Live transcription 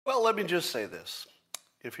Well, let me just say this.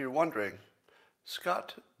 If you're wondering,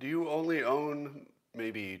 Scott, do you only own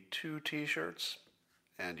maybe 2 t-shirts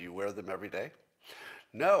and you wear them every day?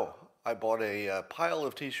 No, I bought a pile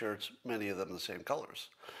of t-shirts, many of them the same colors.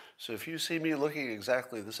 So if you see me looking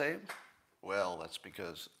exactly the same, well, that's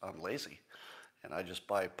because I'm lazy and I just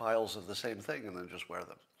buy piles of the same thing and then just wear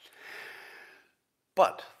them.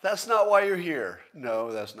 But that's not why you're here.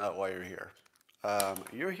 No, that's not why you're here.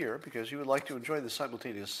 You're here because you would like to enjoy the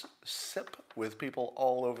simultaneous sip with people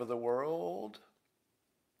all over the world.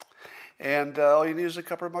 And all you need is a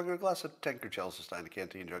cup or mug or a glass, a tankard, chalice, a stein, a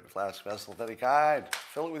canteen, jug, a flask, vessel of any kind.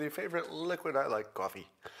 Fill it with your favorite liquid. I like coffee.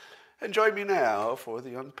 And join me now for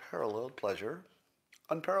the unparalleled pleasure.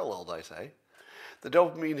 Unparalleled, I say. The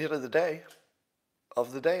dopamine hit of the day.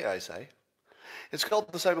 I say. It's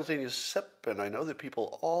called the simultaneous sip, and I know that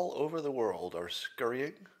people all over the world are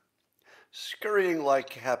scurrying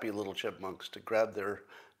like happy little chipmunks to grab their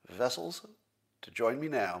vessels to join me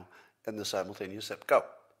now in the simultaneous sip. Go.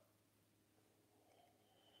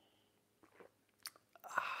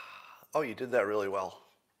 Oh, you did that really well.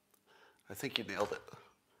 I think you nailed it.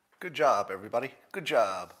 Good job, everybody. Good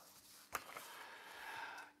job.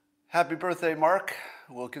 Happy birthday, Mark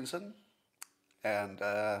Wilkinson. And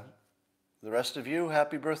the rest of you,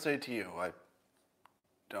 happy birthday to you. I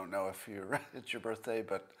don't know if it's your birthday,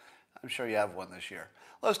 but I'm sure you have one this year.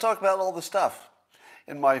 Let's talk about all the stuff.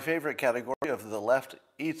 In my favorite category of The Left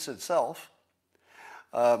Eats Itself,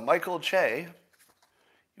 Michael Che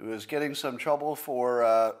was getting some trouble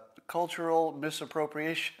for cultural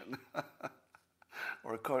misappropriation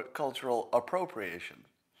or cultural appropriation.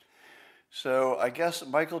 So I guess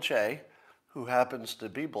Michael Che, who happens to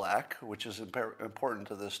be black, which is important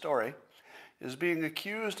to this story, is being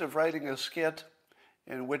accused of writing a skit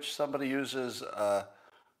in which somebody uses,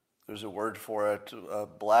 there's a word for it,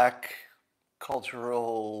 black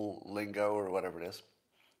cultural lingo or whatever it is.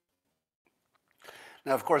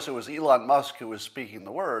 Now, of course, it was Elon Musk who was speaking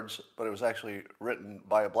the words, but it was actually written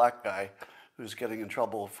by a black guy who's getting in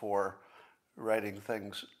trouble for writing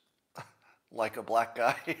things like a black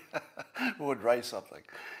guy who would write something.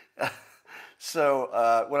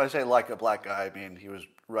 So when I say like a black guy, I mean he was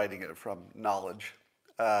writing it from knowledge.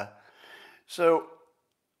 So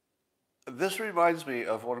this reminds me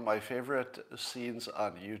of one of my favorite scenes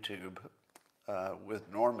on YouTube with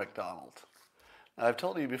Norm Macdonald. Now, I've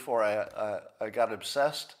told you before, I got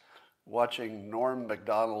obsessed watching Norm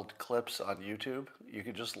Macdonald clips on YouTube. You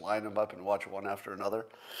could just line them up and watch one after another.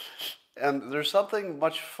 And there's something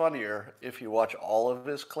much funnier if you watch all of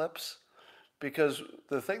his clips, because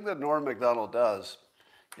the thing that Norm Macdonald does,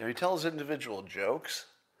 he tells individual jokes,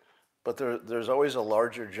 but there's always a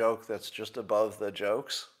larger joke that's just above the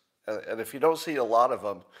jokes. And if you don't see a lot of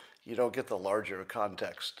them, you don't get the larger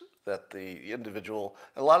context that the individual,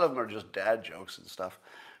 a lot of them are just dad jokes and stuff.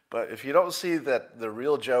 But if you don't see that the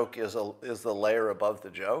real joke is the layer above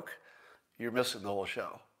the joke, you're missing the whole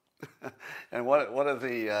show. And one of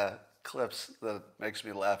the clips that makes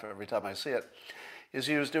me laugh every time I see it is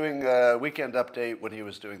he was doing a Weekend Update when he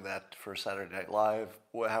was doing that for Saturday Night Live,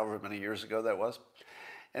 however many years ago that was.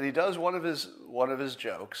 And he does one of his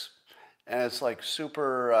jokes, and it's like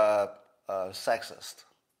super sexist.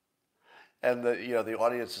 And the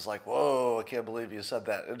audience is like, whoa, I can't believe you said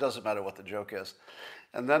that. It doesn't matter what the joke is.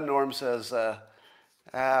 And then Norm says, that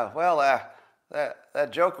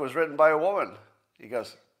joke was written by a woman. He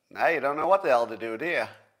goes, now you don't know what the hell to do you?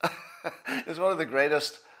 It's one of the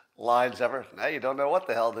greatest lines ever. Now you don't know what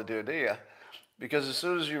the hell to do you? Because as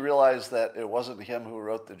soon as you realize that it wasn't him who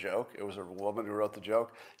wrote the joke, it was a woman who wrote the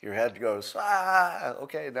joke, your head goes,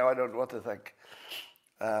 okay, now I don't know what to think.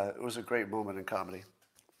 It was a great moment in comedy.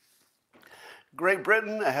 Great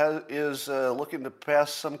Britain is looking to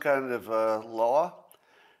pass some kind of law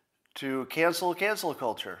to cancel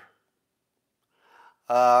culture.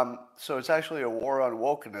 So it's actually a war on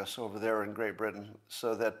wokeness over there in Great Britain.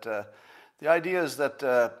 So that the idea is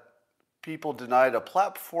that people denied a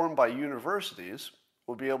platform by universities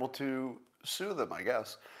will be able to sue them, I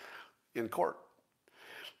guess, in court.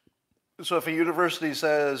 So if a university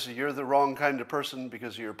says you're the wrong kind of person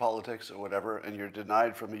because of your politics or whatever, and you're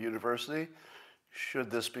denied from a university,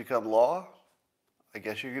 should this become law? I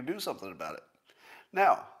guess you could do something about it.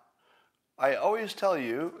 Now, I always tell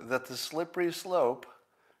you that the slippery slope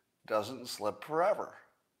doesn't slip forever.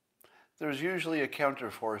 There's usually a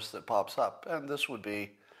counterforce that pops up, and this would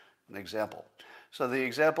be an example. So the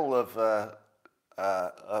example of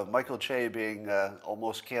Michael Che being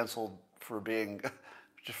almost canceled for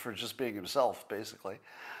just being himself, basically,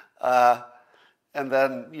 and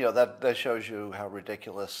then that shows you how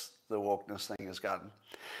ridiculous the wokeness thing has gotten.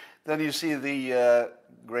 Then you see the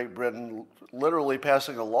Great Britain literally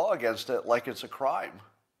passing a law against it like it's a crime.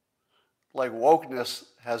 Like wokeness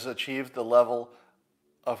has achieved the level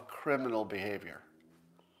of criminal behavior.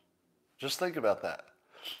 Just think about that.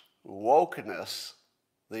 Wokeness,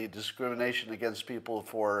 the discrimination against people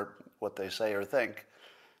for what they say or think,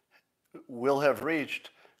 will have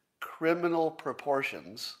reached criminal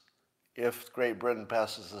proportions if Great Britain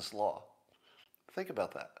passes this law. Think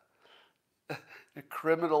about that.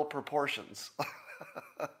 Criminal proportions.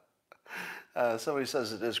 Somebody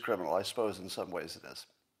says it is criminal. I suppose in some ways it is.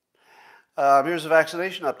 Here's a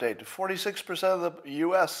vaccination update. 46% of the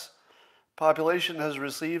U.S. population has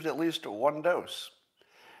received at least one dose.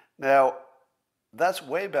 Now, that's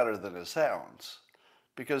way better than it sounds,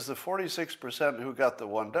 because the 46% who got the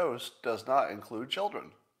one dose does not include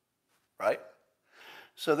children, right?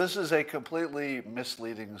 So this is a completely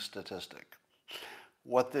misleading statistic.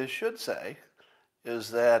 What this should say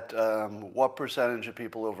is that what percentage of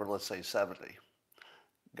people over, let's say, 70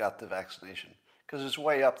 got the vaccination? Because it's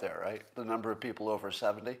way up there, right? The number of people over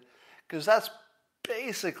 70. Because that's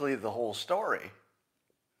basically the whole story,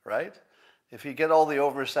 right? If you get all the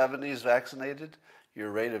over 70s vaccinated,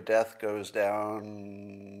 your rate of death goes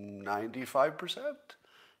down 95%.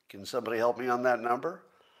 Can somebody help me on that number?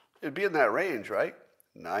 It'd be in that range, right?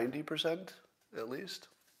 90% at least.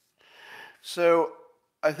 So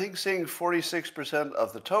I think saying 46%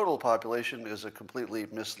 of the total population is a completely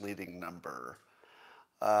misleading number.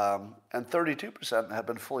 And 32% have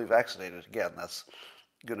been fully vaccinated. Again, that's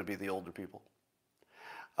going to be the older people.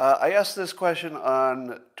 I asked this question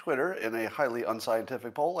on Twitter in a highly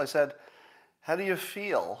unscientific poll. I said, how do you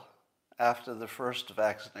feel after the first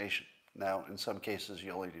vaccination? Now, in some cases,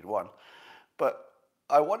 you only need one. But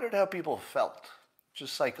I wondered how people felt,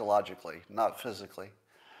 just psychologically, not physically.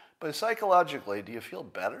 But psychologically, do you feel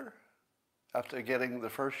better after getting the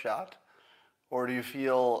first shot? Or do you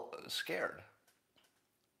feel scared?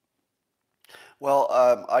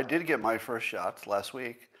 Well, I did get my first shot last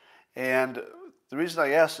week. And the reason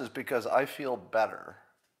I asked is because I feel better.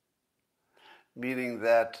 Meaning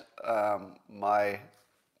that my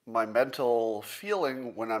mental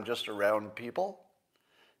feeling when I'm just around people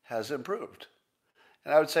has improved.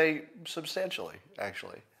 And I would say substantially,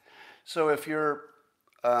 actually. So if you're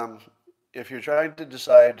trying to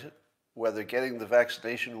decide whether getting the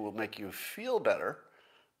vaccination will make you feel better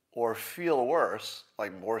or feel worse,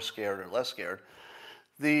 like more scared or less scared,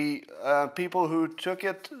 the people who took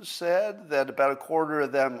it said that about a quarter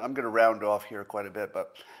of them, I'm going to round off here quite a bit,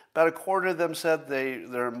 but about a quarter of them said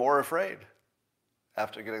they're more afraid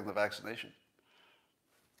after getting the vaccination.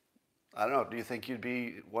 I don't know, do you think you'd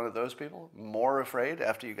be one of those people? More afraid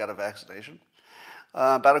after you got a vaccination?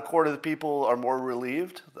 About a quarter of the people are more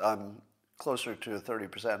relieved. I'm closer to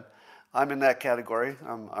 30%. I'm in that category.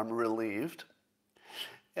 I'm relieved.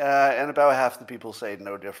 And about half the people say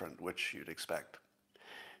no different, which you'd expect.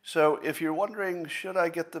 So if you're wondering, should I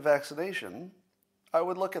get the vaccination? I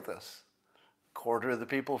would look at this. A quarter of the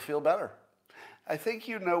people feel better. I think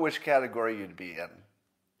you know which category you'd be in.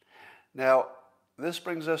 Now, this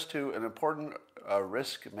brings us to an important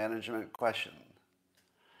risk management question.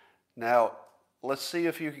 Now, let's see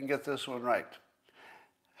if you can get this one right.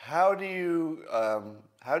 How do you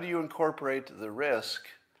incorporate the risk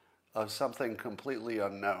of something completely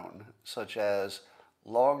unknown, such as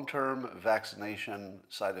long-term vaccination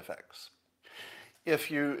side effects? If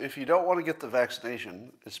you don't want to get the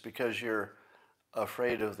vaccination, it's because you're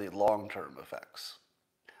afraid of the long-term effects.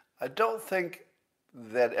 I don't think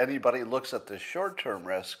that anybody looks at the short-term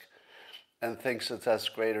risk and thinks that that's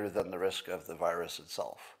greater than the risk of the virus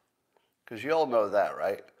itself. Because you all know that,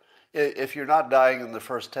 right? If you're not dying in the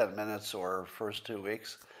first 10 minutes or first 2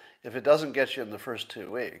 weeks, if it doesn't get you in the first 2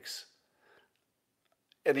 weeks,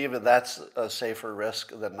 and even that's a safer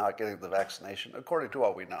risk than not getting the vaccination, according to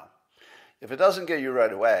what we know. If it doesn't get you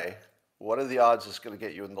right away, what are the odds it's going to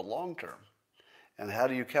get you in the long term? And how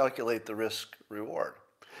do you calculate the risk reward?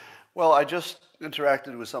 Well, I just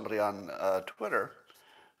interacted with somebody on Twitter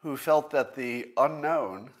who felt that the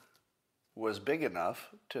unknown was big enough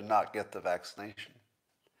to not get the vaccination.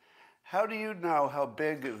 How do you know how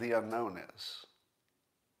big the unknown is?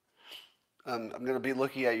 I'm going to be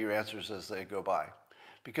looking at your answers as they go by,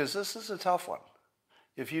 because this is a tough one.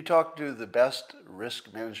 If you talk to the best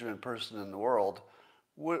risk management person in the world,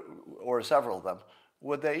 or several of them,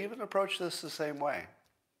 would they even approach this the same way?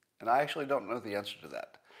 And I actually don't know the answer to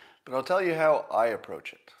that. But I'll tell you how I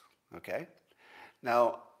approach it, okay?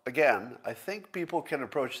 Now, again, I think people can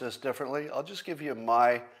approach this differently. I'll just give you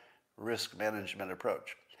my risk management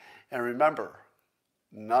approach. And remember,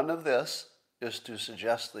 none of this is to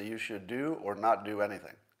suggest that you should do or not do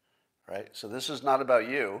anything. right? So this is not about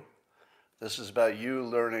you. This is about you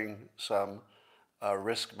learning some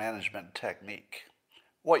risk management technique.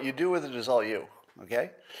 What you do with it is all you,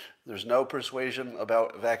 okay? There's no persuasion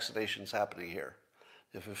about vaccinations happening here.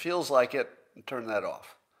 If it feels like it, turn that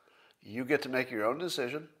off. You get to make your own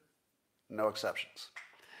decision, no exceptions.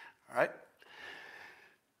 All right?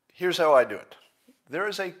 Here's how I do it. There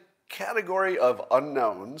is a category of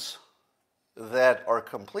unknowns that are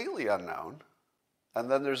completely unknown, and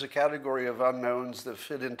then there's a category of unknowns that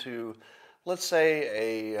fit into, let's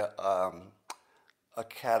say,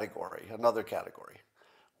 another category,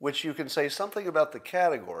 which you can say something about the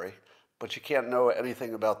category, but you can't know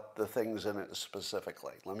anything about the things in it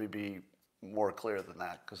specifically. Let me be more clear than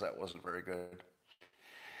that, because that wasn't very good.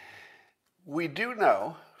 We do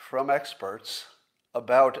know from experts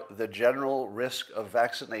about the general risk of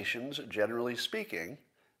vaccinations, generally speaking,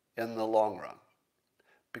 in the long run,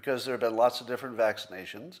 because there have been lots of different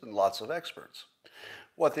vaccinations and lots of experts.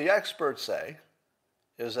 What the experts say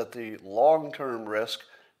is that the long-term risk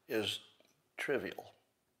is trivial.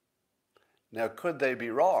 Now, could they be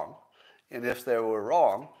wrong? And if they were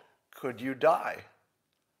wrong, could you die?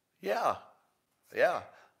 Yeah,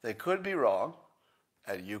 they could be wrong,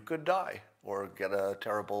 and you could die or get a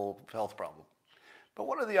terrible health problem. But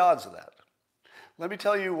what are the odds of that? Let me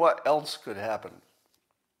tell you what else could happen.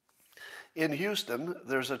 In Houston,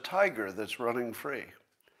 there's a tiger that's running free.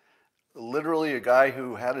 Literally, a guy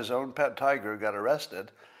who had his own pet tiger got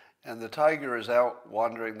arrested, and the tiger is out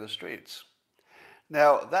wandering the streets.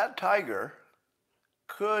 Now, that tiger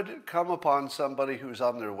could come upon somebody who's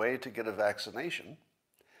on their way to get a vaccination,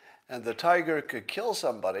 and the tiger could kill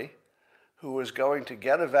somebody who was going to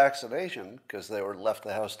get a vaccination because they were left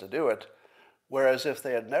the house to do it, whereas if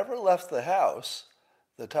they had never left the house,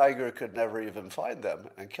 the tiger could never even find them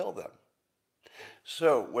and kill them.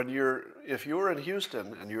 So if you were in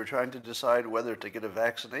Houston and you were trying to decide whether to get a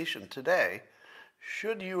vaccination today,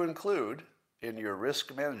 should you include in your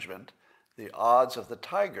risk management the odds of the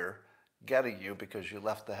tiger getting you because you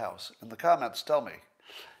left the house? In the comments, tell me,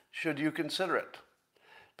 should you consider it?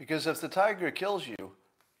 Because if the tiger kills you,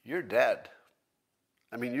 you're dead.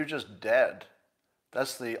 I mean, you're just dead.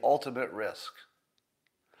 That's the ultimate risk.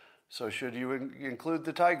 So should you include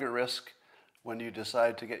the tiger risk when you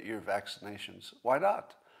decide to get your vaccinations? Why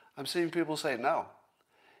not? I'm seeing people say no.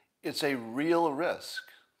 It's a real risk.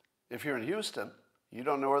 If you're in Houston, you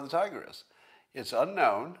don't know where the tiger is. It's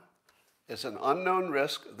unknown. It's an unknown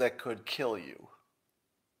risk that could kill you.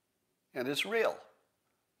 And it's real.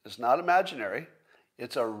 It's not imaginary.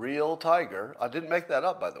 It's a real tiger. I didn't make that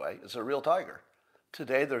up, by the way. It's a real tiger.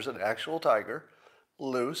 Today, there's an actual tiger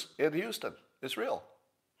loose in Houston. It's real.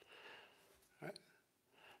 Right?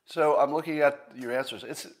 So I'm looking at your answers.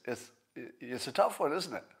 It's a tough one,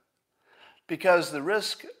 isn't it? Because the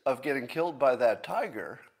risk of getting killed by that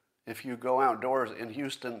tiger, if you go outdoors in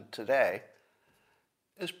Houston today,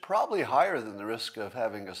 is probably higher than the risk of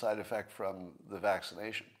having a side effect from the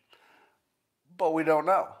vaccination. But we don't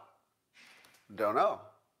know. Don't know,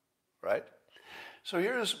 right? So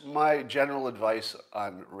here's my general advice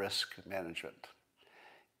on risk management.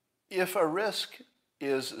 If a risk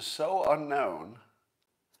is so unknown,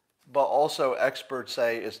 but also experts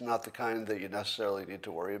say it's not the kind that you necessarily need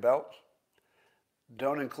to worry about,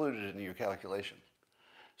 don't include it in your calculation.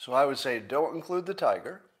 So I would say don't include the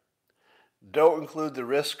tiger. Don't include the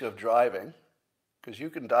risk of driving, because you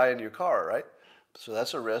can die in your car, right? So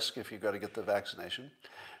that's a risk if you go to get the vaccination.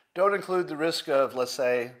 Don't include the risk of, let's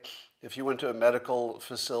say, if you went to a medical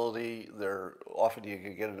facility, often you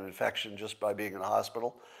can get an infection just by being in a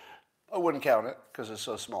hospital. I wouldn't count it because it's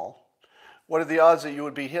so small. What are the odds that you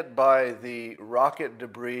would be hit by the rocket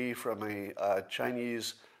debris from a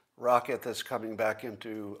Chinese rocket that's coming back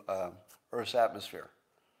into Earth's atmosphere?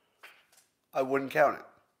 I wouldn't count it.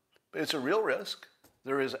 But it's a real risk.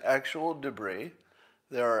 There is actual debris.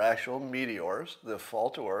 There are actual meteors that fall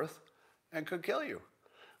to Earth and could kill you.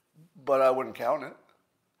 But I wouldn't count it.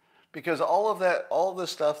 Because all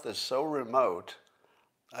this stuff that's so remote,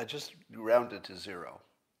 I just round it to zero.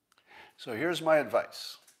 So here's my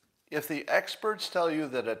advice. If the experts tell you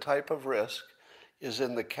that a type of risk is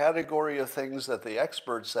in the category of things that the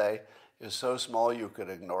experts say is so small you could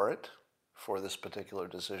ignore it for this particular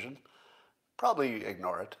decision, probably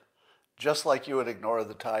ignore it. Just like you would ignore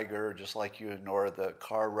the tiger, just like you ignore the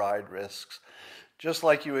car ride risks, just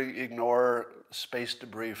like you ignore space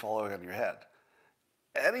debris falling on your head.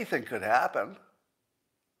 Anything could happen,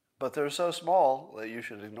 but they're so small that you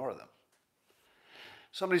should ignore them.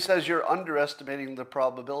 Somebody says you're underestimating the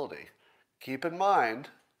probability. Keep in mind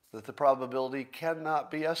that the probability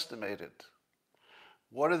cannot be estimated.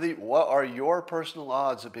 What are your personal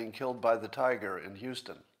odds of being killed by the tiger in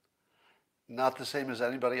Houston? Not the same as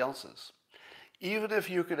anybody else's. Even if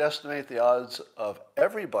you could estimate the odds of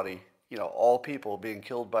everybody, all people being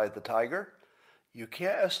killed by the tiger, you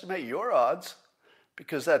can't estimate your odds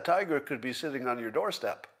because that tiger could be sitting on your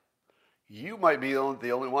doorstep. You might be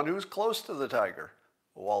the only one who's close to the tiger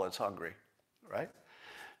while it's hungry, right?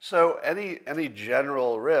 So any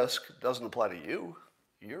general risk doesn't apply to you.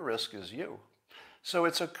 Your risk is you. So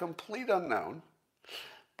it's a complete unknown.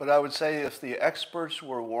 But I would say if the experts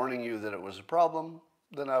were warning you that it was a problem,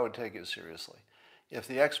 then I would take it seriously. If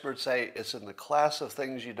the experts say it's in the class of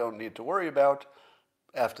things you don't need to worry about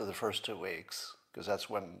after the first 2 weeks, because that's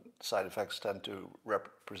when side effects tend to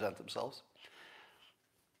present themselves,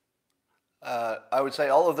 I would say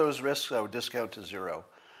all of those risks I would discount to zero.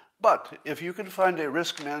 But if you can find a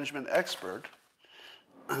risk management expert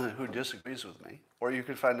who disagrees with me, or you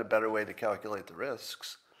can find a better way to calculate the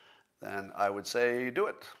risks, then I would say do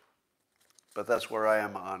it. But that's where I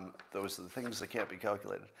am on those are the things that can't be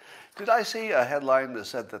calculated. Did I see a headline that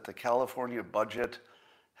said that the California budget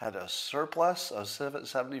had a surplus of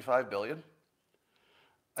 $75 billion?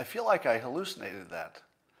 I feel like I hallucinated that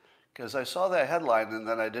because I saw that headline and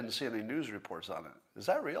then I didn't see any news reports on it. Is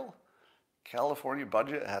that real? California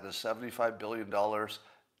budget had a $75 billion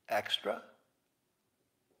extra?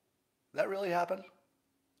 That really happened?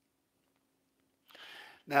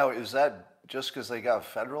 Now, is that just because they got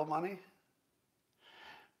federal money?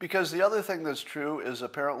 Because the other thing that's true is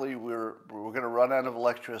apparently we're going to run out of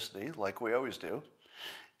electricity, like we always do.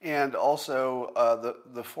 And also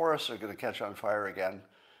the forests are going to catch on fire again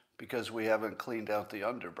because we haven't cleaned out the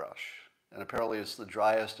underbrush. And apparently it's the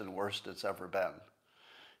driest and worst it's ever been.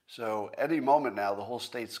 So any moment now, the whole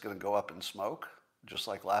state's going to go up in smoke, just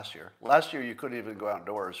like last year. Last year, you couldn't even go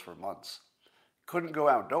outdoors for months. Couldn't go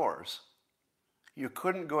outdoors. You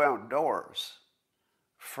couldn't go outdoors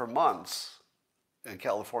for months in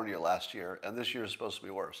California last year, and this year is supposed to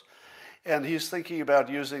be worse. And he's thinking about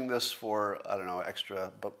using this for, I don't know,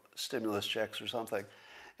 extra stimulus checks or something.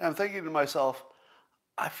 And I'm thinking to myself,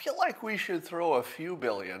 I feel like we should throw a few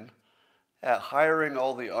billion at hiring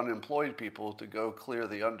all the unemployed people to go clear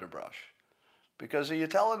the underbrush. Because are you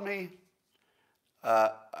telling me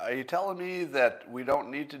that we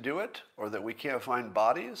don't need to do it or that we can't find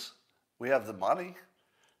bodies? We have the money.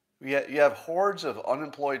 You have hordes of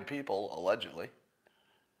unemployed people, allegedly,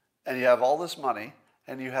 and you have all this money,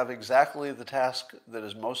 and you have exactly the task that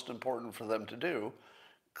is most important for them to do,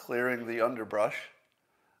 clearing the underbrush.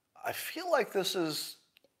 I feel like this is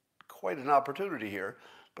quite an opportunity here,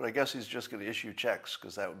 but I guess he's just going to issue checks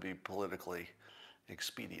because that would be politically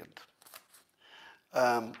expedient.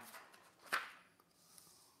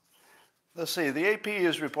 Let's see, the AP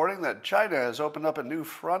is reporting that China has opened up a new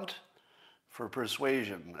front for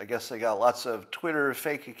Persuasion. I guess they got lots of Twitter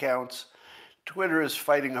fake accounts. Twitter is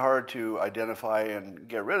fighting hard to identify and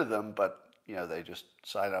get rid of them, but they just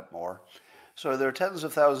sign up more. So there are tens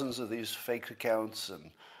of thousands of these fake accounts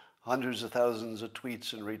and hundreds of thousands of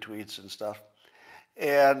tweets and retweets and stuff.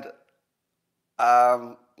 And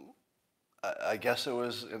I guess it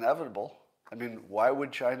was inevitable. I mean, why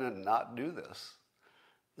would China not do this?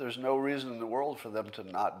 There's no reason in the world for them to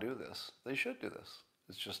not do this. They should do this.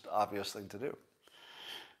 It's just an obvious thing to do.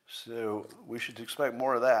 So we should expect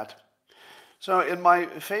more of that. So in my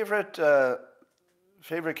favorite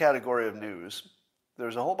category of news,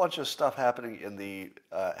 there's a whole bunch of stuff happening in the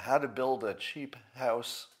how to build a cheap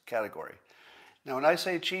house category. Now, when I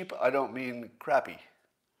say cheap, I don't mean crappy.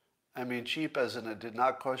 I mean cheap as in it did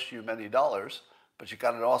not cost you many dollars, but you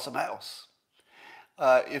got an awesome house.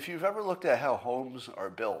 If you've ever looked at how homes are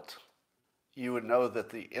built, you would know that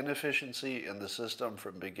the inefficiency in the system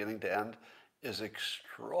from beginning to end is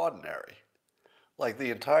extraordinary. Like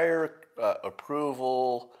the entire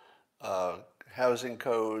approval, housing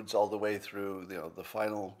codes, all the way through the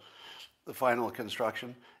final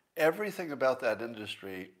construction, everything about that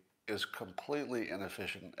industry is completely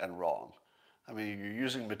inefficient and wrong. I mean, you're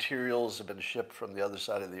using materials that have been shipped from the other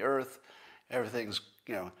side of the earth. Everything's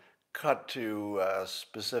cut to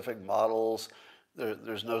specific models.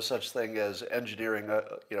 There's no such thing as engineering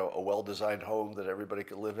a well-designed home that everybody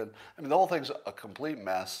could live in. I mean, the whole thing's a complete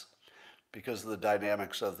mess because of the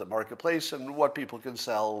dynamics of the marketplace and what people can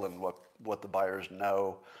sell and what the buyers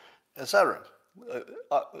know, etc.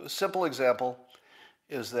 A simple example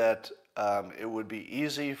is that it would be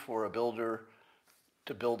easy for a builder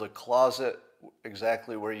to build a closet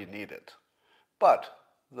exactly where you need it. But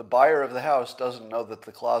the buyer of the house doesn't know that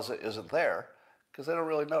the closet isn't there because they don't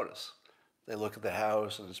really notice. They look at the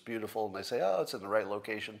house and it's beautiful and they say, oh, it's in the right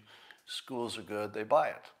location. Schools are good. They buy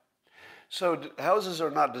it. So houses are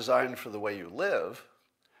not designed for the way you live.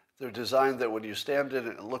 They're designed that when you stand in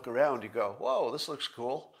it and look around, you go, whoa, this looks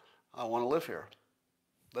cool. I want to live here.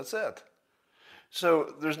 That's it.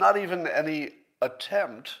 So there's not even any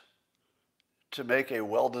attempt to make a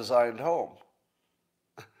well-designed home.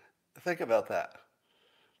 Think about that.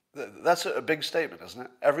 That's a big statement, isn't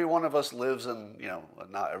it? Every one of us lives in,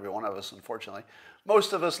 not every one of us, unfortunately.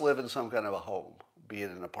 Most of us live in some kind of a home, be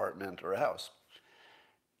it an apartment or a house.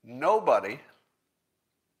 Nobody,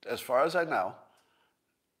 as far as I know,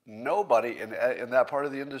 nobody in that part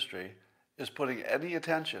of the industry is putting any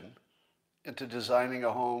attention into designing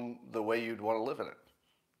a home the way you'd want to live in it.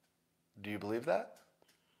 Do you believe that?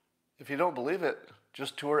 If you don't believe it,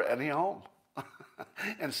 just tour any home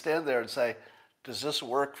and stand there and say, does this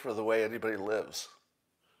work for the way anybody lives?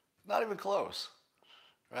 Not even close,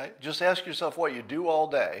 right? Just ask yourself what you do all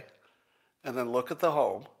day and then look at the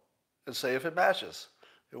home and say if it matches.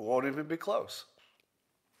 It won't even be close.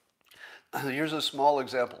 Here's a small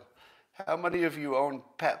example. How many of you own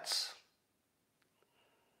pets?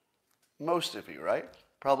 Most of you, right?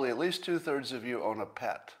 Probably at least 2/3 of you own a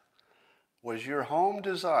pet. Was your home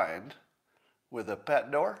designed with a pet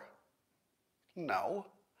door? No.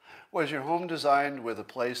 Was your home designed with a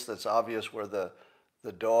place that's obvious where the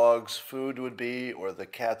dog's food would be or the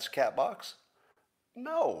cat's cat box?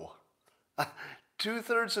 No.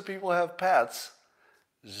 2/3 of people have pets.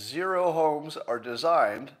 0 homes are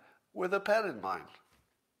designed with a pet in mind,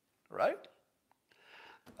 right?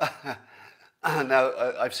 Now,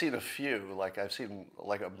 I've seen a few, I've seen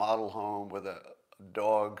a model home with a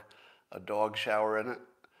dog shower in it,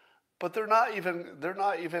 but they're not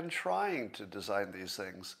even trying to design these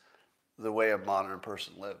things the way a modern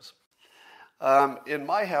person lives. In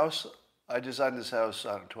my house, I designed this house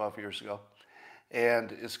 12 years ago,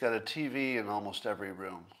 and it's got a TV in almost every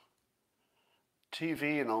room.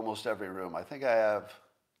 TV in almost every room. I think I have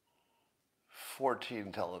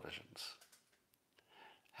 14 televisions.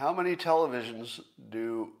 How many televisions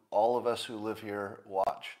do all of us who live here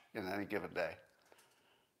watch in any given day?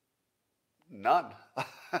 None.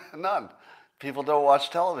 None. People don't watch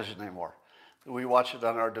television anymore. We watch it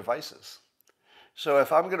on our devices. So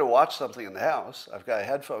if I'm going to watch something in the house, I've got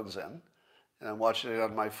headphones in, and I'm watching it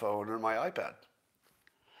on my phone or my iPad.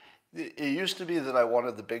 It used to be that I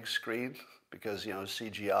wanted the big screen because,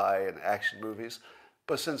 CGI and action movies.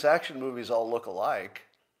 But since action movies all look alike,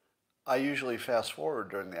 I usually fast forward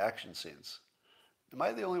during the action scenes. Am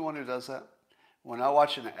I the only one who does that? When I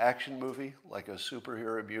watch an action movie, like a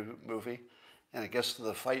superhero movie, and it gets to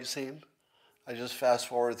the fight scene, I just fast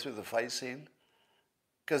forward through the fight scene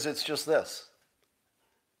because it's just this.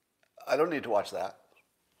 I don't need to watch that.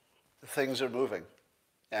 Things are moving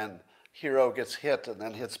and hero gets hit and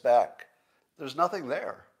then hits back. There's nothing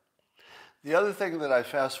there. The other thing that I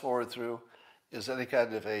fast forward through is any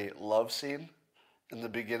kind of a love scene in the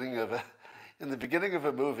beginning of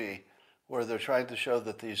a movie where they're trying to show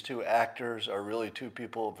that these two actors are really two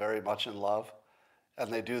people very much in love,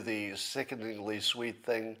 and they do the sickeningly sweet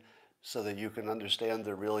thing so that you can understand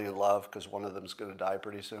they're really in love because one of them's going to die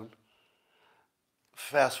pretty soon.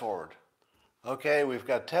 Fast forward. Okay, we've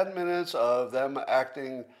got 10 minutes of them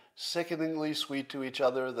acting sickeningly sweet to each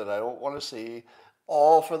other that I don't want to see,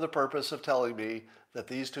 all for the purpose of telling me that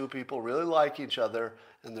these two people really like each other,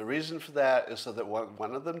 and the reason for that is so that when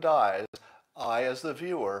one of them dies, I, as the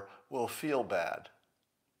viewer, will feel bad.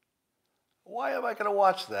 Why am I going to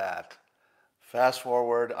watch that? Fast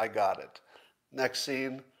forward, I got it. Next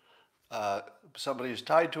scene, somebody's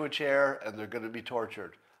tied to a chair and they're going to be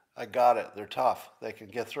tortured. I got it. They're tough. They can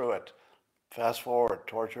get through it. Fast forward,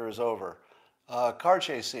 torture is over. Car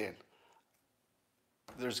chase scene.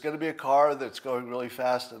 There's going to be a car that's going really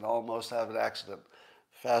fast and almost have an accident.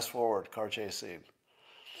 Fast forward, car chase scene.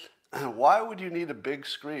 Why would you need a big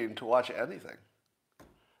screen to watch anything?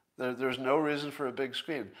 There's no reason for a big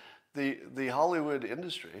screen. The Hollywood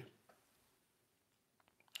industry,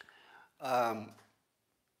 I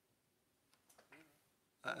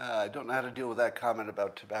don't know how to deal with that comment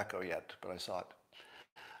about tobacco yet, but I saw it.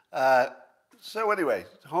 So anyway,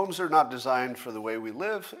 homes are not designed for the way we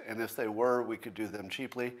live, and if they were, we could do them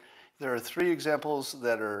cheaply. There are 3 examples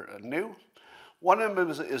that are new. One of them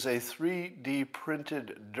is a 3D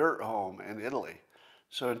printed dirt home in Italy.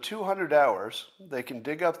 So in 200 hours, they can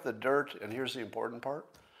dig up the dirt, and here's the important part.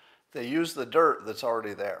 They use the dirt that's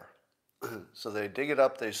already there. So they dig it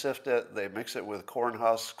up, they sift it, they mix it with corn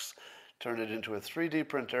husks, turn it into a 3D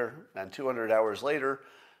printer, and 200 hours later,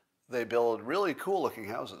 they build really cool looking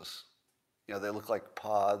houses. They look like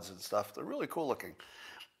pods and stuff. They're really cool looking.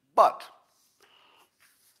 But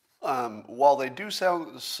while they do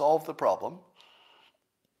solve the problem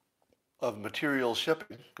of material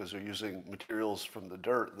shipping, because they're using materials from the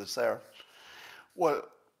dirt that's there.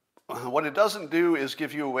 What, what it doesn't do is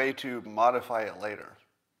give you a way to modify it later.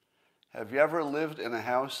 Have you ever lived in a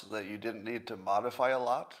house that you didn't need to modify a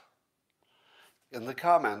lot? In the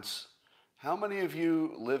comments, how many of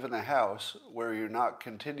you live in a house where you're not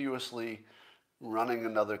continuously running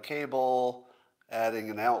another cable, adding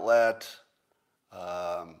an outlet,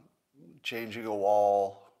 changing a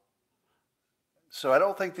wall? So I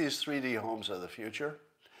don't think these 3D homes are the future,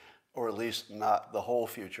 or at least not the whole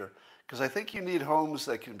future, because I think you need homes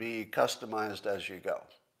that can be customized as you go,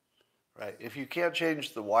 right? If you can't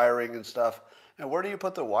change the wiring and stuff, and where do you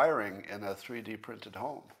put the wiring in a 3D printed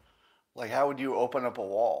home? Like, how would you open up a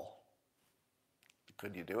wall?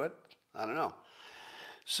 Could you do it? I don't know.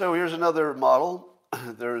 So here's another model.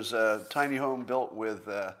 There's a tiny home built with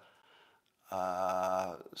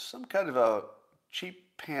some kind of a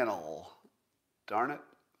cheap panel. Darn it,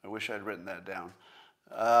 I wish I'd written that down.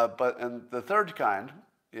 And the third kind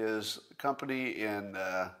is a company in,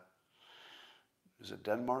 is it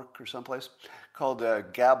Denmark or someplace, called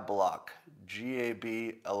Gablok,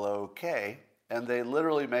 Gablok, and they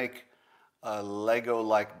literally make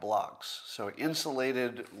Lego-like blocks. So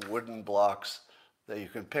insulated wooden blocks that you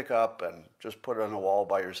can pick up and just put on a wall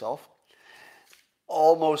by yourself.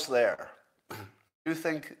 Almost there. I do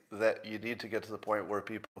think that you need to get to the point where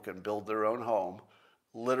people can build their own home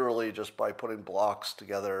literally just by putting blocks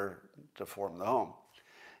together to form the home.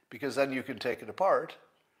 Because then you can take it apart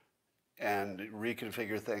and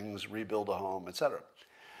reconfigure things, rebuild a home, etc.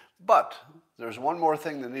 But there's one more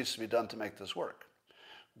thing that needs to be done to make this work.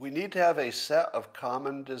 We need to have a set of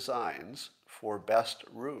common designs for best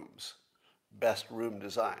rooms, best room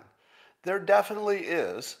design. There definitely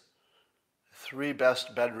is 3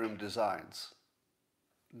 best bedroom designs.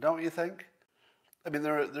 Don't you think? I mean,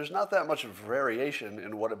 there's not that much variation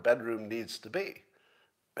in what a bedroom needs to be.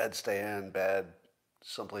 Bedstand, bed,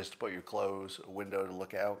 someplace to put your clothes, a window to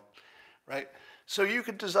look out, right? So you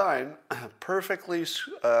could design perfectly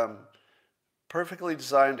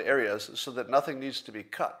designed areas so that nothing needs to be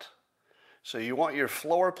cut. So you want your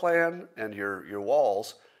floor plan and your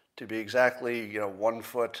walls to be exactly 1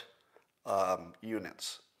 foot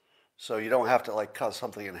units. So you don't have to like cut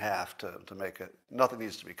something in half to make it. Nothing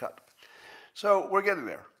needs to be cut. So we're getting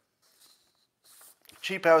there.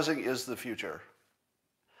 Cheap housing is the future.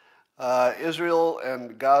 Israel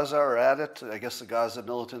and Gaza are at it. I guess the Gaza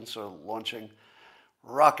militants are launching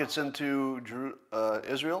rockets into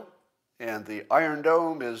Israel. And the Iron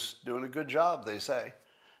Dome is doing a good job, they say.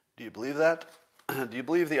 Do you believe that? Do you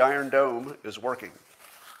believe the Iron Dome is working?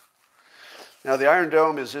 Now, the Iron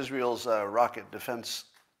Dome is Israel's rocket defense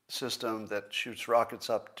system that shoots rockets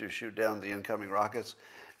up to shoot down the incoming rockets.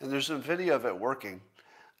 And there's some video of it working.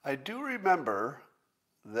 I do remember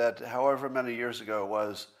that however many years ago it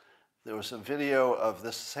was, there was some video of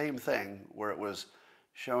this same thing where it was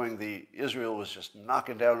showing Israel was just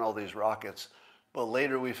knocking down all these rockets. But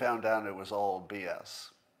later we found out it was all BS,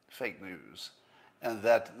 fake news, and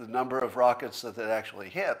that the number of rockets that it actually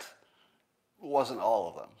hit wasn't all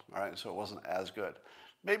of them, all right? So it wasn't as good.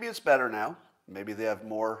 Maybe it's better now. Maybe they have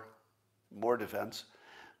more defense.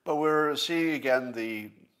 But we're seeing again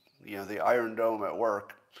the Iron Dome at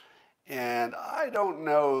work, and I don't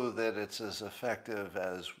know that it's as effective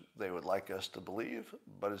as they would like us to believe,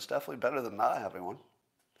 but it's definitely better than not having one.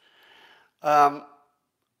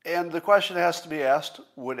 And the question has to be asked,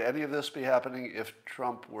 would any of this be happening if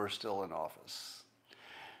Trump were still in office?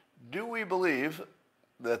 Do we believe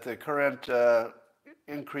that the current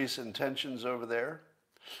increase in tensions over there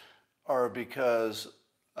are because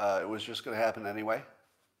it was just going to happen anyway?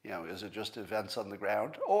 Is it just events on the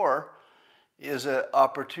ground? Or is it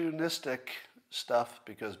opportunistic stuff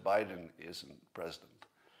because Biden isn't president?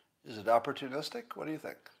 Is it opportunistic? What do you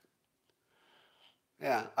think?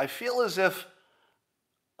 Yeah, I feel as if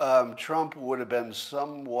Trump would have been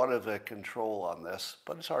somewhat of a control on this,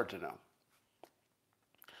 but it's hard to know.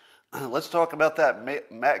 Let's talk about that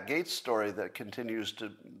Matt Gaetz story that continues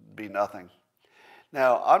to be nothing.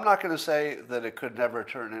 Now, I'm not going to say that it could never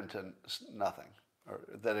turn into nothing, or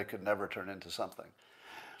that it could never turn into something.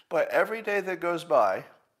 But every day that goes by,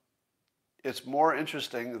 it's more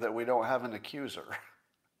interesting that we don't have an accuser,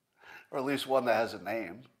 or at least one that has a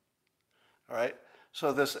name. All right?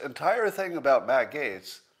 So this entire thing about Matt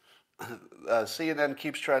Gaetz, CNN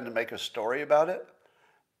keeps trying to make a story about it,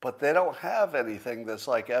 but they don't have anything that's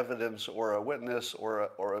like evidence or a witness or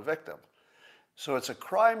a victim. So it's a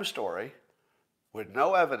crime story with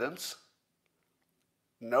no evidence,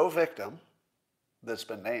 no victim that's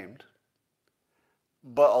been named,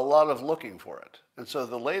 but a lot of looking for it. And so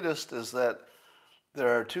the latest is that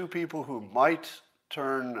there are two people who might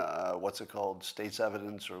turn, what's it called, state's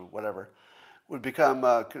evidence or whatever, would become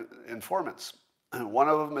informants. One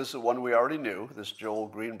of them is the one we already knew, this Joel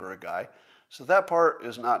Greenberg guy. So that part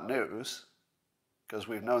is not news, because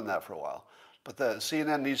we've known that for a while. But the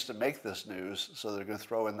CNN needs to make this news, so they're going to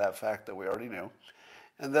throw in that fact that we already knew.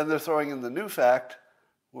 And then they're throwing in the new fact,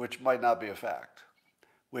 which might not be a fact,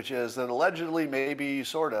 which is that allegedly, maybe,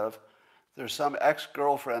 sort of, there's some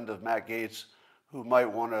ex-girlfriend of Matt Gaetz who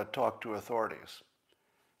might want to talk to authorities.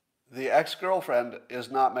 The ex-girlfriend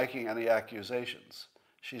is not making any accusations.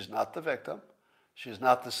 She's not the victim. She's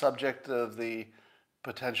not the subject of the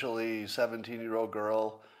potentially 17-year-old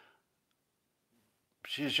girl.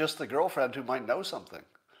 She's just the girlfriend who might know something.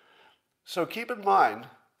 So keep in mind,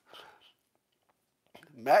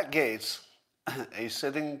 Matt Gaetz, a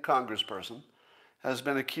sitting congressperson, has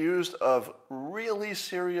been accused of really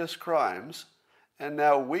serious crimes, and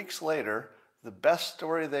now weeks later, the best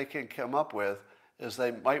story they can come up with is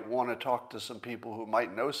they might want to talk to some people who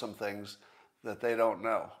might know some things that they don't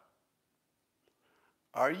know.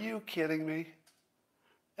 Are you kidding me?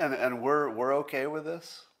 And we're okay with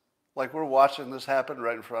this? Like we're watching this happen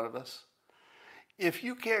right in front of us? If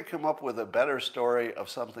you can't come up with a better story of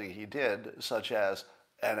something he did, such as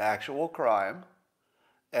an actual crime,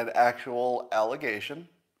 an actual allegation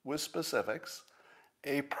with specifics,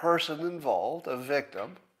 a person involved, a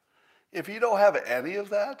victim, if you don't have any of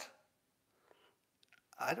that,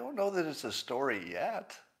 I don't know that it's a story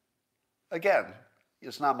yet. Again,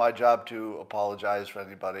 it's not my job to apologize for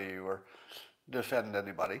anybody or defend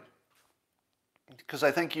anybody, because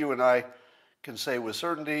I think you and I can say with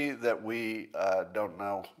certainty that we don't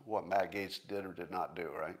know what Matt Gaetz did or did not do,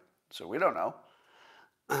 right? So we don't know.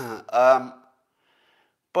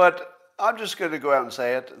 But I'm just going to go out and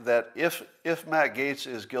say it, that if Matt Gaetz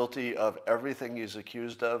is guilty of everything he's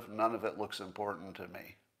accused of, none of it looks important to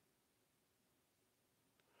me.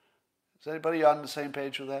 Is anybody on the same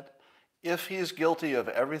page with that? If he's guilty of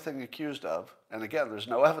everything accused of, and again, there's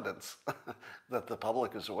no evidence that the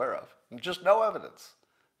public is aware of, just no evidence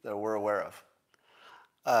that we're aware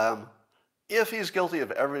of. If he's guilty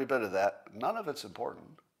of every bit of that, none of it's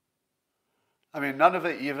important. I mean, none of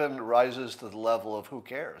it even rises to the level of who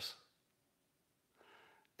cares.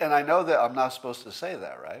 And I know that I'm not supposed to say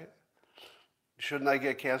that, right? Shouldn't I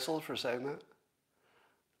get canceled for saying that?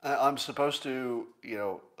 I'm supposed to,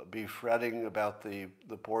 be fretting about the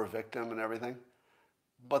poor victim and everything,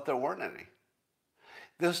 but there weren't any.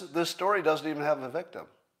 This story doesn't even have a victim.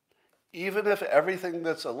 Even if everything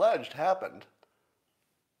that's alleged happened,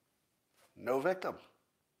 no victim,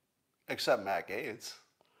 except Matt Gaetz.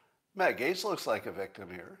 Matt Gaetz looks like a victim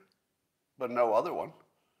here, but no other one.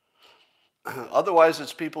 Otherwise,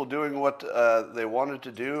 it's people doing what they wanted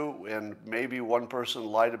to do, and maybe one person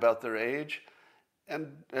lied about their age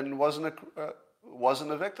and wasn't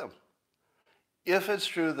a victim. If it's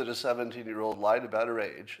true that a 17-year-old lied about her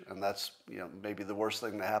age, and that's maybe the worst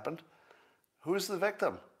thing that happened, who's the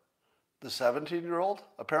victim? The 17-year-old?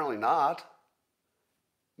 Apparently not.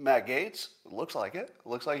 Matt Gaetz? It looks like it. It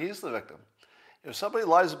looks like he's the victim. If somebody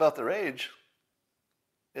lies about their age,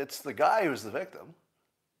 it's the guy who's the victim,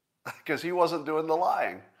 because he wasn't doing the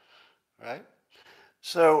lying, right?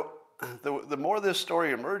 So the more this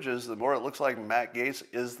story emerges, the more it looks like Matt Gaetz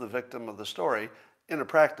is the victim of the story in a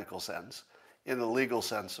practical sense. In a legal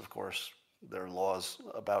sense, of course, there are laws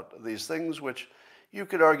about these things, which you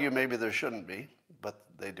could argue maybe there shouldn't be, but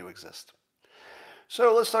they do exist.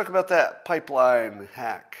 So let's talk about that pipeline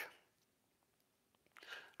hack.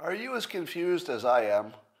 Are you as confused as I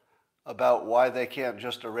am about why they can't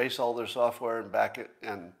just erase all their software and back it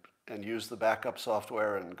and use the backup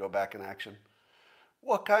software and go back in action?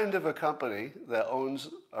 What kind of a company that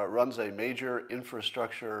runs a major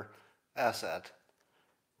infrastructure asset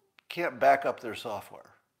can't back up their software?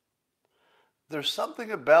 There's something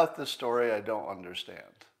about this story I don't understand,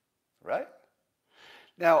 right?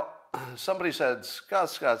 Now, somebody said,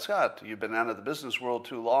 Scott, you've been out of the business world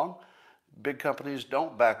too long. Big companies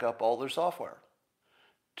don't back up all their software.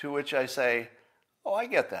 To which I say, oh, I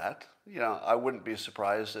get that. I wouldn't be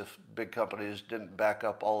surprised if big companies didn't back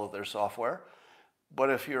up all of their software. But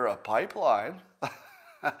if you're a pipeline,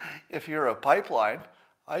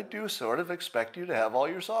 I do sort of expect you to have all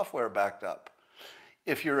your software backed up.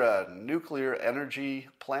 If you're a nuclear energy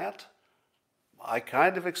plant, I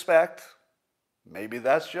kind of expect, maybe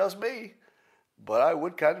that's just me, but I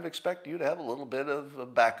would kind of expect you to have a little bit of a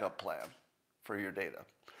backup plan for your data.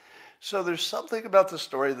 So there's something about the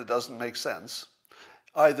story that doesn't make sense.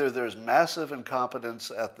 Either there's massive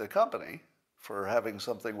incompetence at the company for having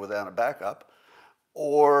something without a backup,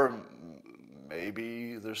 or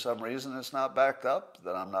maybe there's some reason it's not backed up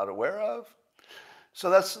that I'm not aware of. So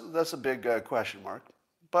that's a big question mark.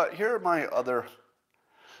 But here are my other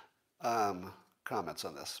comments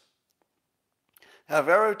on this. Have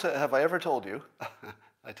I ever told you,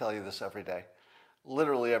 I tell you this every day,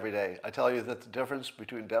 literally every day, I tell you that the difference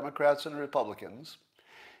between Democrats and Republicans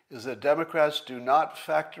is that Democrats do not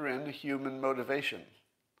factor in human motivation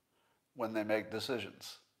when they make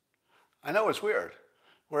decisions. I know it's weird.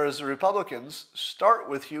 Whereas the Republicans start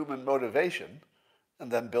with human motivation and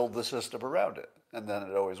then build the system around it, and then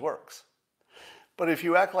it always works. But if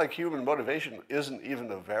you act like human motivation isn't even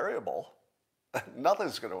a variable,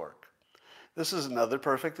 nothing's going to work. This is another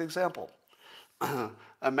perfect example.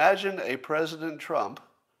 Imagine a President Trump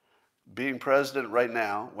being president right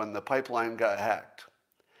now when the pipeline got hacked.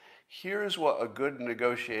 Here's what a good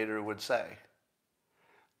negotiator would say.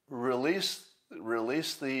 Release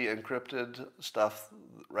the encrypted stuff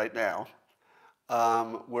right now.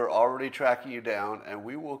 We're already tracking you down, and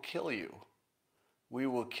we will kill you. We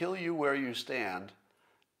will kill you where you stand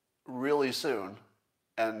really soon,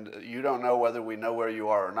 and you don't know whether we know where you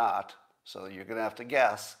are or not, so you're going to have to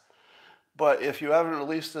guess. But if you haven't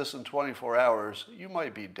released this in 24 hours, you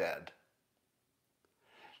might be dead.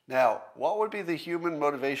 Now, what would be the human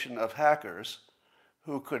motivation of hackers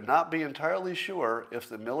who could not be entirely sure if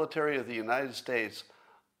the military of the United States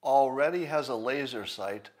already has a laser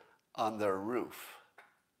sight on their roof?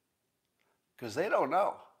 Because they don't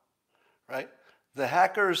know, right? The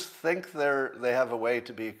hackers think they have a way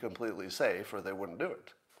to be completely safe, or they wouldn't do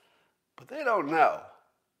it. But they don't know.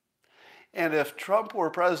 And if Trump were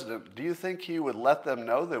president, do you think he would let them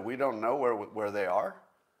know that we don't know where they are?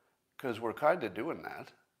 Because we're kind of doing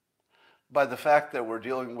that. By the fact that we're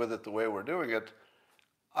dealing with it the way we're doing it,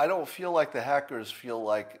 I don't feel like the hackers feel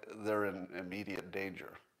like they're in immediate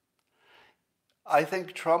danger. I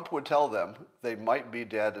think Trump would tell them they might be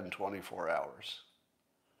dead in 24 hours.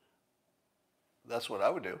 That's what I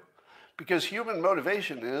would do. Because human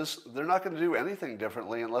motivation is they're not going to do anything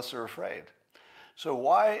differently unless they're afraid. So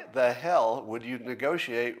why the hell would you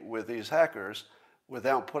negotiate with these hackers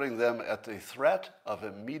without putting them at the threat of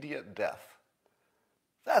immediate death?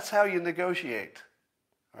 That's how you negotiate,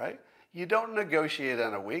 right? You don't negotiate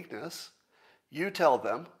on a weakness. You tell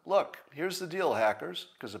them, look, here's the deal, hackers,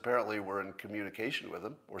 because apparently we're in communication with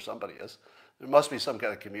them, or somebody is. There must be some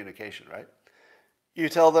kind of communication, right? You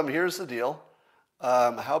tell them, here's the deal.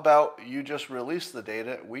 How about you just release the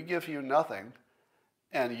data, we give you nothing,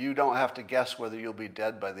 and you don't have to guess whether you'll be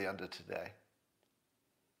dead by the end of today.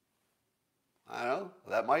 I don't know,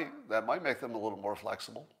 that might make them a little more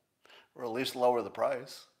flexible, or at least lower the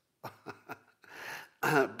price.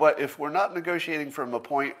 But if we're not negotiating from a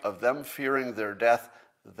point of them fearing their death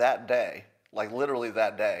that day, like literally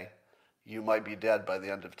that day, you might be dead by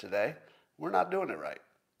the end of today, we're not doing it right.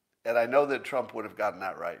 And I know that Trump would have gotten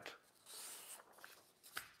that right,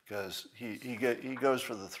 because he goes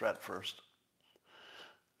for the threat first.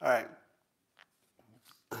 All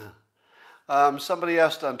right. Somebody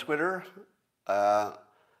asked on Twitter,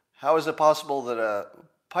 how is it possible that a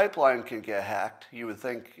pipeline can get hacked? You would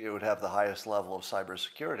think it would have the highest level of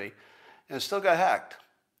cybersecurity, and it still got hacked.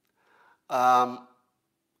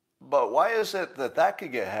 But why is it that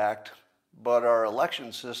could get hacked, but our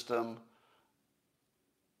election system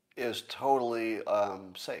is totally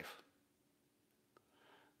safe?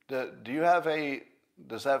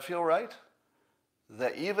 Does that feel right?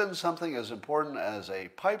 That even something as important as a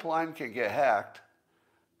pipeline can get hacked,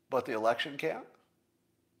 but the election can't?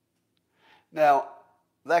 Now,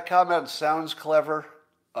 that comment sounds clever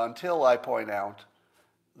until I point out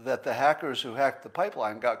that the hackers who hacked the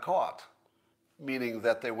pipeline got caught, meaning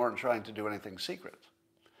that they weren't trying to do anything secret.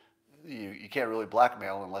 You can't really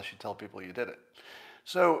blackmail unless you tell people you did it.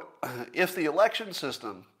 So if the election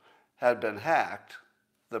system had been hacked,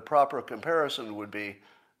 the proper comparison would be,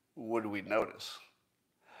 would we notice?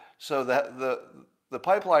 So that the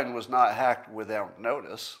pipeline was not hacked without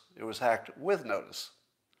notice, it was hacked with notice.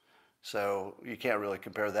 So you can't really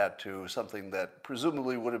compare that to something that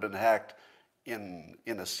presumably would have been hacked in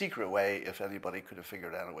a secret way if anybody could have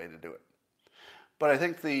figured out a way to do it. But I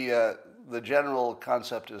think the general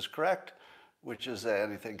concept is correct, which is that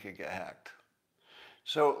anything can get hacked.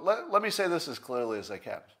 So let me say this as clearly as I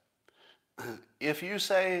can. If you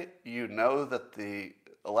say you know that the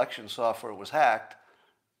election software was hacked,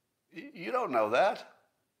 you don't know that.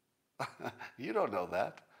 You don't know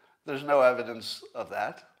that. There's no evidence of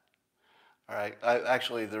that. All right.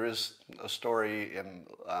 Actually, there is a story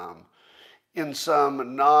in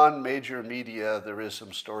some non-major media. There is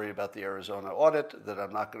some story about the Arizona audit that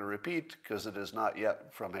I'm not going to repeat because it is not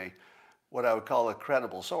yet from what I would call a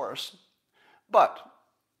credible source. But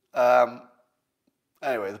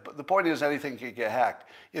anyway, the point is anything can get hacked.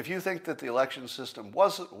 If you think that the election system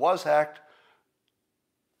was hacked,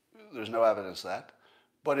 there's no evidence of that.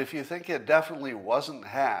 But if you think it definitely wasn't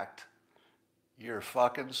hacked, you're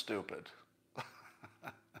fucking stupid.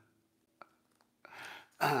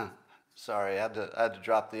 Sorry, I had to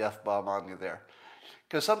drop the F-bomb on you there.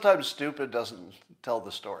 Because sometimes stupid doesn't tell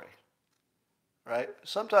the story, right?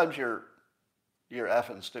 Sometimes you're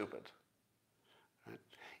effing stupid. Right?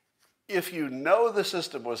 If you know the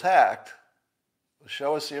system was hacked,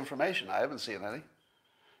 show us the information. I haven't seen any.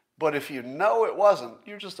 But if you know it wasn't,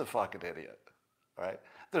 you're just a fucking idiot, right?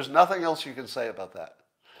 There's nothing else you can say about that.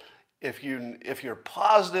 If you're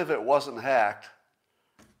positive it wasn't hacked,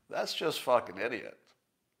 that's just fucking idiot.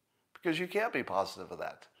 Because you can't be positive of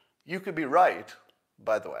that. You could be right,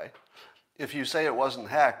 by the way. If you say it wasn't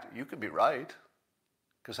hacked, you could be right.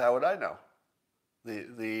 Because how would I know?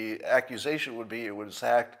 The accusation would be it was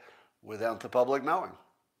hacked without the public knowing.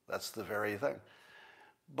 That's the very thing.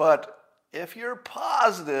 But if you're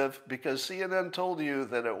positive because CNN told you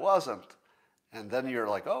that it wasn't, and then you're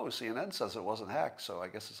like, oh, CNN says it wasn't hacked, so I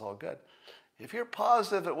guess it's all good. If you're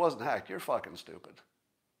positive it wasn't hacked, you're fucking stupid.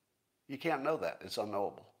 You can't know that. It's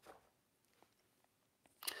unknowable.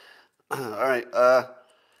 All right.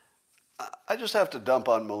 I just have to dump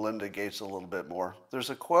on Melinda Gates a little bit more. There's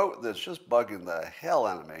a quote that's just bugging the hell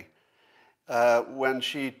out of me. When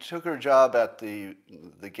she took her job at the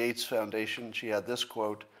Gates Foundation, she had this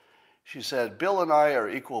quote. She said, "Bill and I are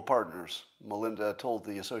equal partners," Melinda told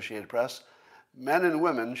the Associated Press. "Men and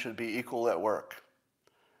women should be equal at work."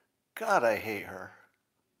 God, I hate her.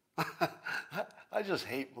 I just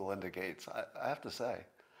hate Melinda Gates, I have to say.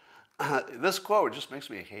 This quote just makes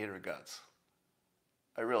me hate her guts.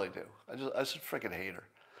 I really do. I just freaking hate her.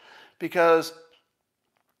 Because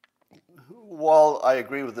while I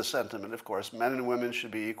agree with the sentiment, of course, men and women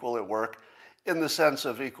should be equal at work in the sense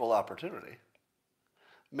of equal opportunity.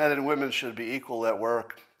 Men and women should be equal at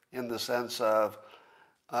work in the sense of,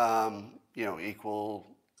 equal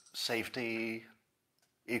safety,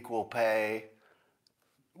 equal pay.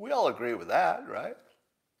 We all agree with that, right?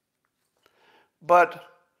 But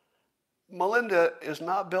Melinda is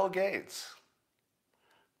not Bill Gates.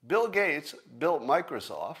 Bill Gates built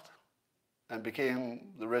Microsoft and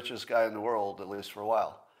became the richest guy in the world, at least for a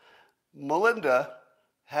while. Melinda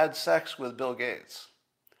had sex with Bill Gates.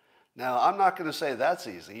 Now, I'm not going to say that's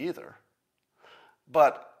easy either,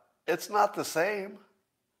 but it's not the same.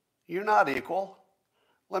 You're not equal.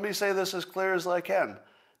 Let me say this as clear as I can.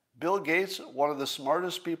 Bill Gates, one of the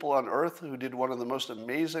smartest people on earth who did one of the most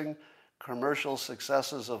amazing commercial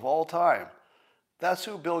successes of all time. That's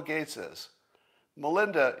who Bill Gates is.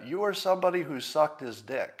 Melinda, you are somebody who sucked his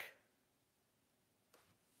dick.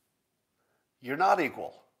 You're not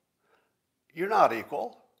equal. You're not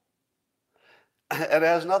equal. It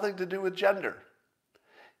has nothing to do with gender.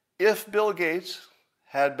 If Bill Gates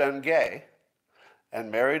had been gay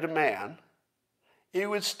and married a man, he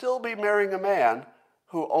would still be marrying a man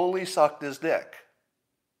who only sucked his dick.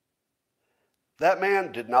 That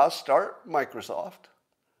man did not start Microsoft.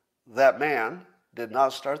 That man did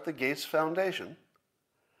not start the Gates Foundation.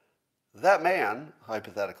 That man,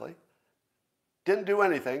 hypothetically, didn't do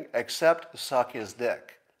anything except suck his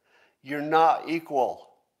dick. You're not equal.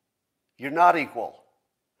 You're not equal.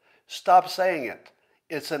 Stop saying it.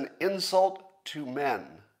 It's an insult to men.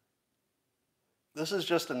 This is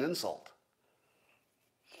just an insult.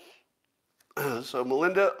 So,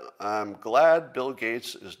 Melinda, I'm glad Bill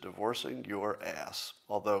Gates is divorcing your ass.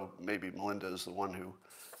 Although maybe Melinda is the one who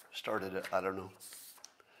started it. I don't know.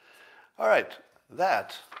 All right.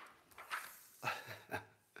 That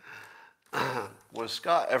was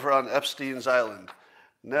Scott ever on Epstein's Island?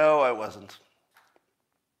 No, I wasn't.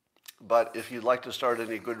 But if you'd like to start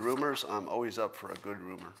any good rumors, I'm always up for a good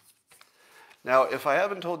rumor. Now, if I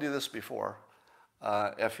haven't told you this before,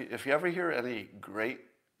 if you ever hear any great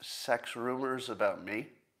sex rumors about me,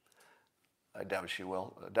 I doubt you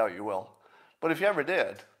will. But if you ever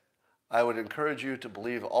did, I would encourage you to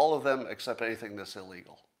believe all of them except anything that's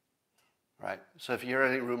illegal. Right? So if you hear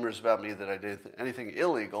any rumors about me that I did anything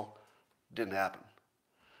illegal, didn't happen.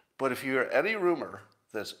 But if you hear any rumor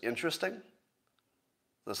that's interesting,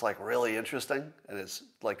 that's like really interesting, and it's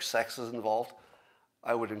like sex is involved,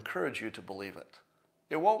 I would encourage you to believe it.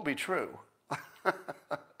 It won't be true.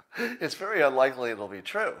 It's very unlikely it'll be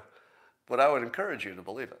true, but I would encourage you to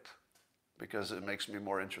believe it because it makes me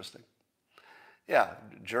more interesting. Yeah,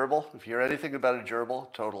 gerbil, if you hear anything about a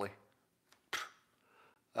gerbil, totally.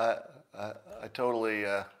 I totally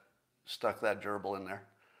stuck that gerbil in there.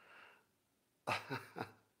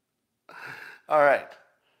 All right.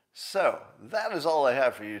 So that is all I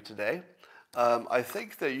have for you today. I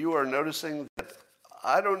think that you are noticing that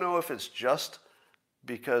I don't know if it's just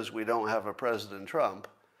because we don't have a President Trump,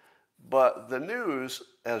 but the news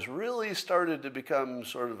has really started to become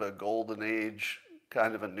sort of a golden age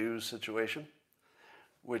kind of a news situation,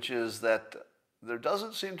 which is that there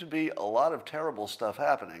doesn't seem to be a lot of terrible stuff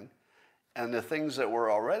happening, and the things that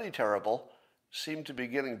were already terrible seem to be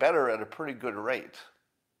getting better at a pretty good rate.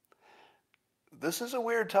 This is a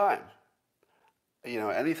weird time.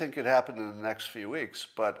 Anything could happen in the next few weeks,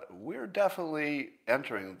 but we're definitely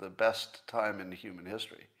entering the best time in human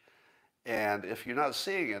history. And if you're not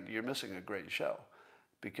seeing it, you're missing a great show,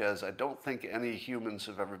 because I don't think any humans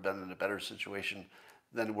have ever been in a better situation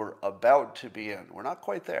than we're about to be in. We're not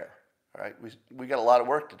quite there, all right? We got a lot of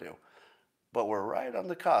work to do, but we're right on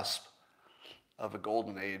the cusp of a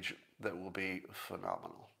golden age that will be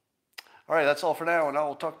phenomenal. All right, that's all for now, and I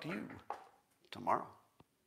will talk to you tomorrow.